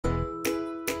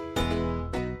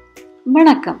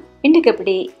வணக்கம். இன்றைக்கு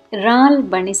எப்படி இறால்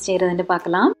பன்னிஸ் செய்கிறதுன்னு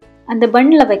பார்க்கலாம். அந்த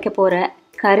பன்னில் வைக்க போகிற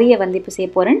கறியை இப்போ செய்ய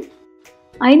போகிறேன்.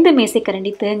 5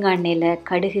 மேசைக்கரண்டி தேங்காய் எண்ணெயில்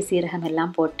கடுகு சீரகம்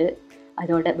எல்லாம் போட்டு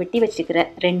அதோட வெட்டி வச்சுக்கிற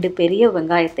 2 பெரிய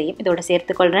வெங்காயத்தையும் இதோட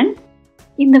சேர்த்துக்கொள்கிறேன்.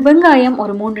 இந்த வெங்காயம்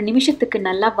ஒரு 3 நிமிஷத்துக்கு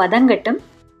நல்லா வதங்கட்டும்.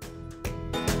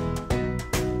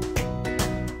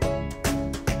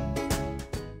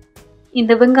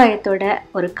 இந்த வெங்காயத்தோட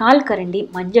ஒரு 1/4 கரண்டி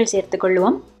மஞ்சள்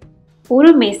சேர்த்துக்கொள்வோம்.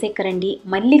 1 மேசைக்கரண்டி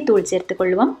மல்லித்தூள்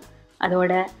சேர்த்துக்கொள்வோம்.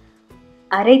 அதோட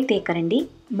 1/2 தேக்கரண்டி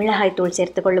மிளகாய்த்தூள்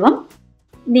சேர்த்துக்கொள்வோம்.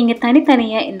 நீங்கள்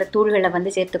தனித்தனியாக இந்த தூள்களை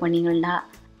சேர்த்துக்கொண்டீங்கன்னா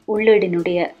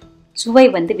உள்ளீடினுடைய சுவை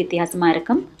வித்தியாசமாக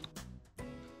இருக்கும்.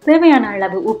 தேவையான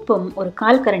அளவு உப்பும் ஒரு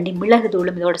 1/4 கரண்டி மிளகு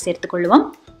தூளும் இதோட சேர்த்துக்கொள்வோம்.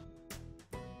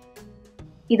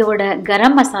 இதோட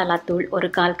கரம் மசாலா தூள் ஒரு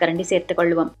 1/4 கரண்டி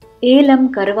சேர்த்துக்கொள்வோம். ஏலம்,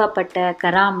 கருவாப்பட்டை,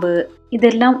 கராம்பு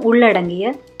இதெல்லாம்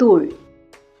உள்ளடங்கிய தூள்.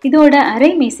 இதோட 1/2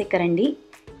 மேசைக்கரண்டி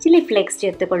சில்லி ஃப்ளேக்ஸ்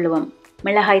சேர்த்துக்கொள்வோம்.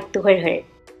 மிளகாய் துகள்கள்.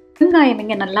 வெங்காயம்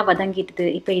இங்கே நல்லா வதங்கிட்டு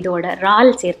இப்போ இதோட இறால்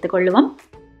சேர்த்துக்கொள்வோம்.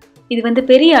 இது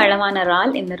பெரிய அளவான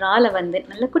இறால். இந்த இறாலை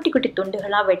நல்ல குட்டி குட்டி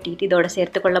துண்டுகளாக வெட்டிட்டு இதோட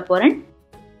சேர்த்துக்கொள்ள போகிறேன்.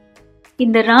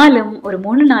 இந்த இறாலும் ஒரு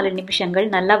 3-4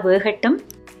 நிமிஷங்கள் நல்லா வேகட்டும்.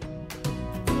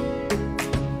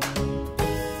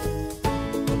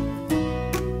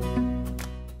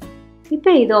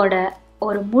 இப்போ இதோட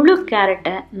ஒரு முழு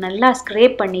கேரட்டை நல்லா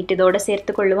ஸ்க்ரேப் பண்ணிட்டு இதோட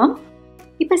சேர்த்துக்கொள்வோம்.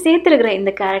 இப்போ சேர்த்துருக்கிற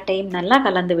இந்த கேரட்டையும் நல்லா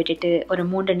கலந்து விட்டுட்டு ஒரு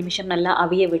 3 நிமிஷம் நல்லா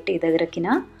அவிய விட்டு இதை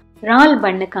இறக்கினா இறால்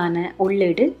பன்னுக்கான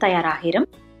உள்ளீடு தயாராகிரும்.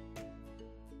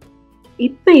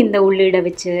 இப்போ இந்த உள்ளீடை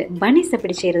வச்சு பன்னிஸ்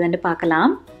எப்படி செய்யறதுன்னு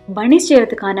பார்க்கலாம். பன்னிஸ்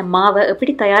செய்யறதுக்கான மாவை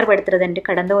எப்படி தயார்படுத்துறதுன்னு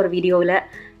கடந்த ஒரு வீடியோவில்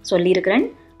சொல்லியிருக்கிறேன்.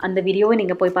 அந்த வீடியோவை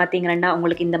நீங்கள் போய் பார்த்தீங்கன்னா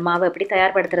உங்களுக்கு இந்த மாவை எப்படி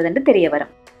தயார்படுத்துறதுன்னு தெரிய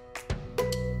வரும்.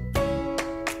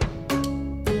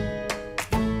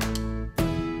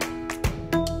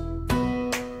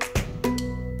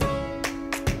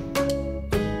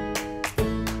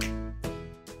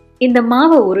 இந்த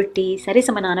மாவை உருட்டி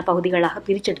சரிசமனான பகுதிகளாக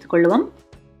பிரித்து எடுத்துக்கொள்வோம்.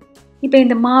 இப்போ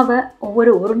இந்த மாவை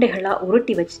ஒவ்வொரு உருண்டைகளாக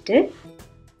உருட்டி வச்சுட்டு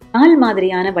இறால்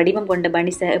மாதிரியான வடிவம் கொண்ட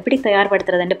பன்னிஸை எப்படி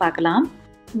தயார்படுத்துறதுன்னு பார்க்கலாம்.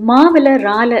 மாவில்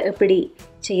இறாலை எப்படி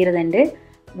செய்கிறதுண்டு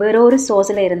வேறொரு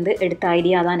சோஸில் இருந்து எடுத்த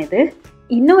ஐடியா தான் இது.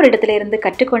 இன்னொரு இடத்துல இருந்து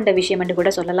கற்றுக்கொண்ட விஷயம் என்று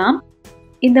கூட சொல்லலாம்.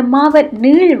 இந்த மாவை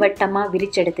நீள் வட்டமாக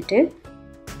விரிச்செடுத்துட்டு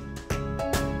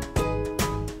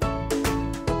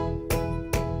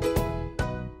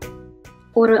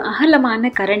ஒரு அகலமான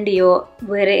கரண்டியோ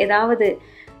வேறு ஏதாவது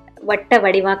வட்ட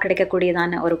வடிவாக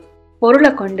கிடைக்கக்கூடியதான ஒரு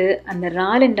பொருளை கொண்டு அந்த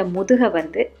இறாலின்ற முதுகை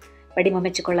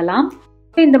வடிவமைச்சு கொள்ளலாம்.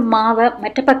 இந்த மாவை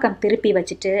மற்ற பக்கம் திருப்பி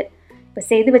வச்சுட்டு இப்போ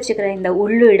செய்து வச்சுக்கிற இந்த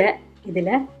உள்ளீடை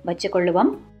இதில் வச்சு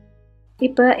கொள்ளுவோம்.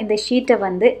 இப்போ இந்த ஷீட்டை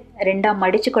 2ஆக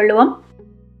மடித்து கொள்ளுவோம்.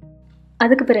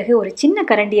 அதுக்கு பிறகு ஒரு சின்ன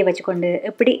கரண்டியை வச்சுக்கொண்டு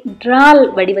எப்படி இறால்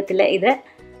வடிவத்தில் இதை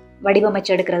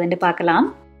வடிவமைச்சு எடுக்கிறதுன்னு பார்க்கலாம்.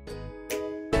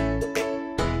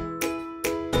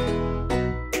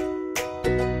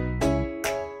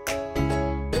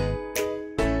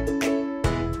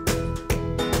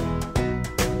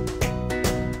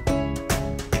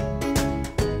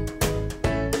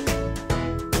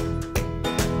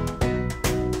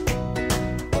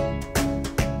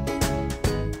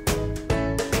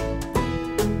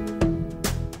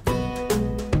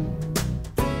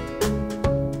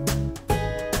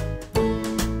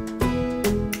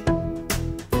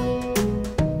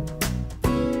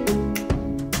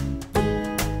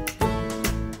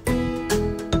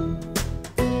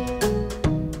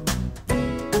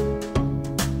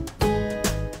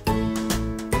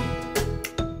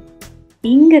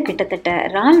 இங்கே கிட்டத்தட்ட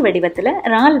இறால் வடிவத்தில்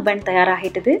இறால் பன்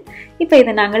தயாராகிட்டது. இப்போ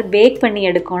இதை நாங்கள் பேக் பண்ணி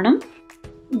எடுக்கணும்.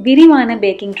 விரிவான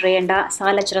பேக்கிங் ட்ரேண்டா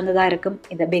சாலை சிறந்ததாக இருக்கும்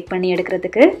இதை பேக் பண்ணி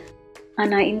எடுக்கிறதுக்கு.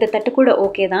 ஆனால் இந்த தட்டு கூட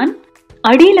ஓகே தான்.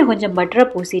 அடியில் கொஞ்சம் பட்டரை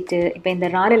பூசிட்டு இப்போ இந்த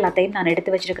இறால் எல்லாத்தையும் நான்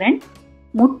எடுத்து வச்சுருக்கிறேன்.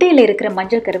 முட்டையில் இருக்கிற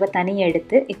மஞ்சள் கருவை தனியாக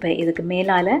எடுத்து இப்போ இதுக்கு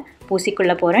மேலால்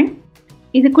பூசிக்கொள்ள போகிறேன்.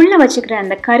 இதுக்குள்ளே வச்சுக்கிற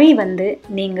அந்த கறி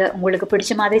நீங்கள் உங்களுக்கு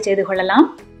பிடிச்ச மாதிரி செய்து கொள்ளலாம்.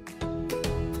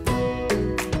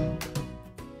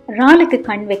 இறாலுக்கு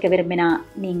கண் வைக்க விரும்பினா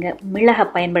நீங்கள் மிளகை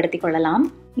பயன்படுத்தி கொள்ளலாம்.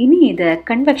 இனி இதை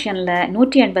கன்வெக்ஷனில்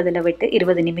 180 விட்டு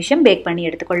 20 நிமிஷம் பேக் பண்ணி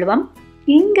எடுத்துக்கொள்வோம்.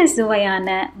 இங்கே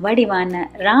சுவையான வடிவான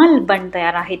இறால் பன்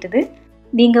தயாராகிட்டது.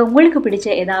 நீங்கள் உங்களுக்கு பிடிச்ச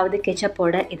ஏதாவது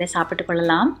கெச்சப்போட இதை சாப்பிட்டு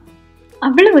கொள்ளலாம்.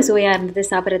 அவ்வளவு சுவையாக இருந்தது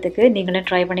சாப்பிட்றதுக்கு. நீங்களும்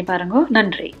ட்ரை பண்ணி பாருங்க.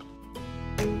 நன்றி.